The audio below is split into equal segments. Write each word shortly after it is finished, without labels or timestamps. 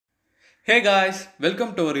Hey guys,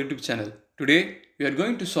 welcome to our YouTube channel. Today we are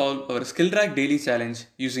going to solve our Skillrack daily challenge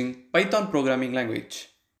using Python programming language.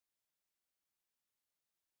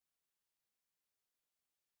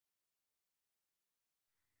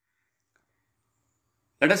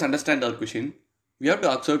 Let us understand our question. We have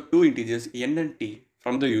to accept two integers n and t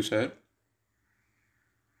from the user,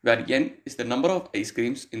 where n is the number of ice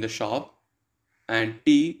creams in the shop and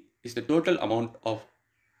t is the total amount of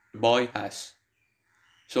the boy has.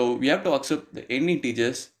 So we have to accept the n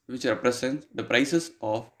integers which represent the prices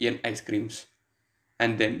of n ice creams,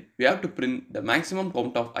 and then we have to print the maximum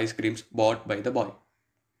count of ice creams bought by the boy.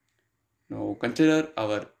 Now consider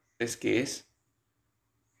our test case.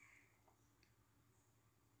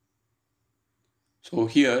 So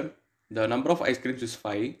here the number of ice creams is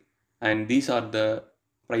 5 and these are the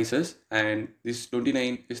prices, and this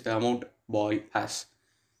 29 is the amount boy has.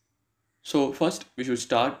 So first we should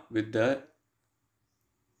start with the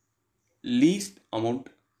least amount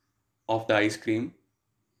of the ice cream,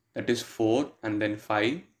 that is 4 and then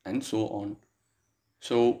 5 and so on.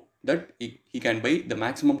 So that he can buy the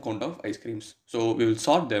maximum count of ice creams. So we will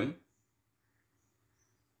sort them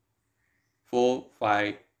 4,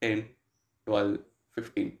 5, 10, 12,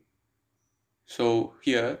 15. So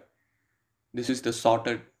here this is the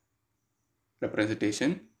sorted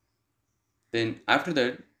representation. Then after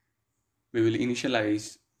that we will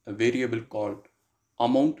initialize a variable called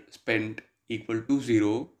amount spent equal to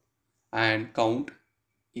 0 and count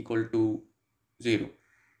equal to 0.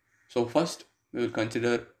 So first we will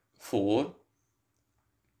consider 4.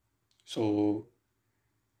 So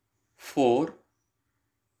 4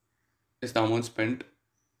 is the amount spent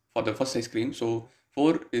for the first ice cream. So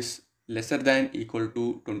 4 is lesser than equal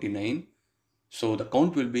to 29. So the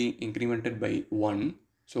count will be incremented by 1.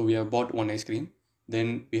 So we have bought one ice cream.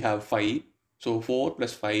 Then we have 5. So 4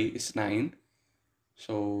 plus 5 is 9.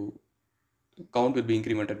 So the count will be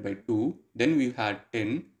incremented by 2. Then we had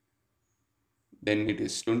 10. Then it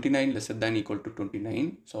is 29 lesser than equal to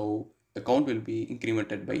 29. So the count will be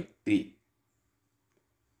incremented by 3.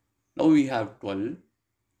 Now we have 12.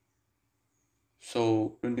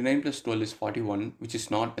 So 29 plus 12 is 41, which is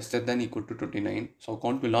not lesser than equal to 29. So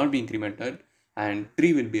count will not be incremented and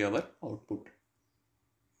 3 will be our output.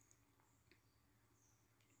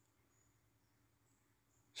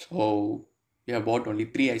 So we have bought only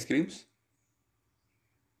 3 ice creams.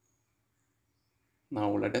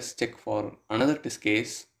 Now let us check for another test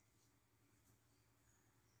case.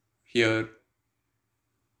 Here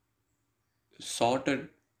sorted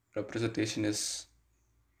representation is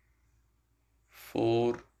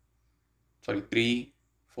 3,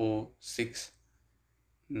 4, 6,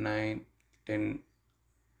 9, 10,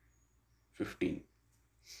 15.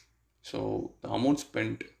 So the amount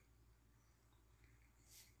spent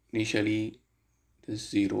initially is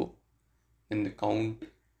 0, then the count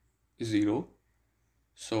is 0.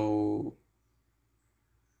 So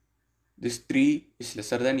this 3 is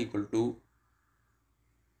lesser than equal to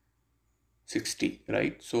 60,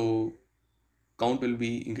 right? So count will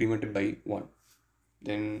be incremented by 1.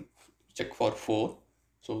 Then check for 4.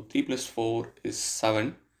 So 3 plus 4 is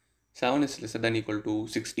 7. 7 is lesser than equal to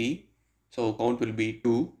 60. So count will be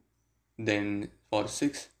 2. Then for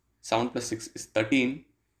 6, 7 plus 6 is 13.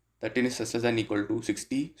 13 is lesser than equal to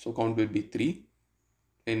 60. So count will be 3.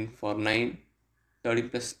 Then for 9, 13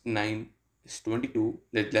 plus 9 is 22.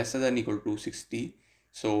 Lesser than equal to 60.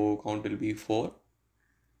 So count will be 4.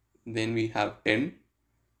 Then we have 10.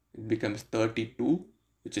 It becomes 32,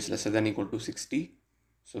 which is lesser than equal to 60.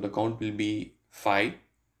 So the count will be 5.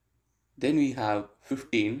 Then we have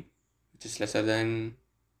 15, which is lesser than,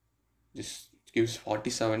 this gives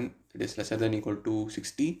 47. It is lesser than equal to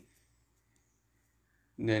 60.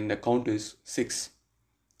 Then the count is 6.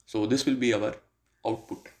 So this will be our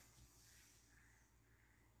output.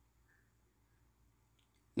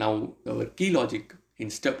 Now our key logic in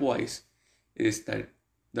stepwise is that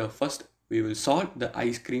the first we will sort the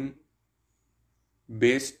ice cream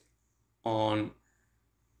based on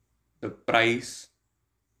the price,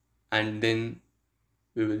 and then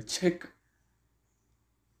we will check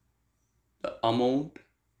the amount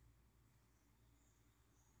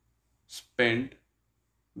spent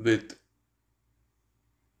with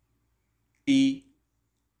t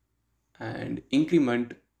and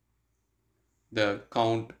increment the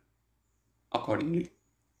count accordingly.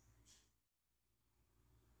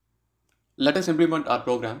 Let us implement our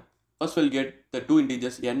program. First we'll get the two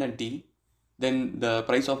integers n and t, then the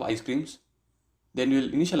price of ice creams. Then we'll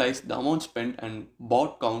initialize the amount spent and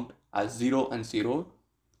bought count as 0 and 0.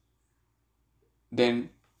 Then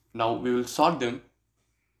now we will sort them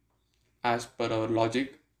as per our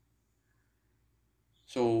logic.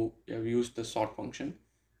 So we have used the sort function.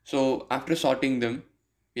 So after sorting them,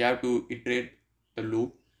 we have to iterate the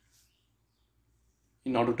loop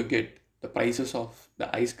in order to get the prices of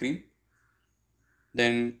the ice cream.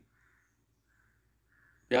 Then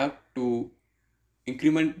we have to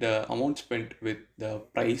increment the amount spent with the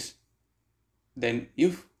price. Then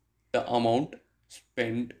if the amount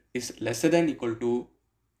spent is lesser than equal to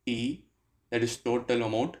T, that is total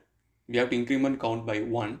amount, we have to increment count by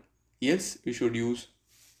 1. Else we should use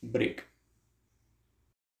break.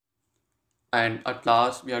 And at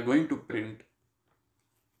last we are going to print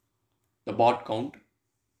the bot count.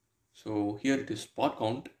 So here it is bot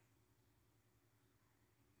count.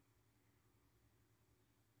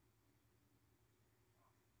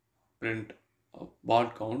 Print a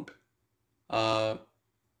bot count.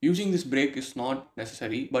 Using this break is not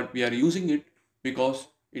necessary, but we are using it because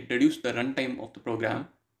it reduces the runtime of the program.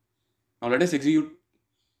 Now let us execute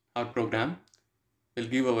our program. We'll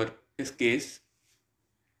give our test case.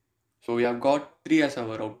 So we have got 3 as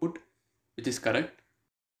our output, which is correct.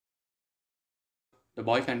 The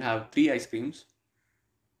boy can have 3 ice creams.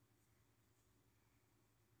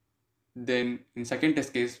 Then in second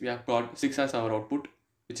test case, we have got 6 as our output,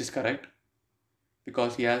 which is correct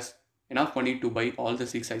because he has enough money to buy all the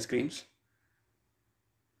 6 ice creams.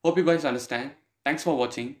 Hope you guys understand. Thanks for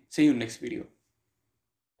watching. See you in next video.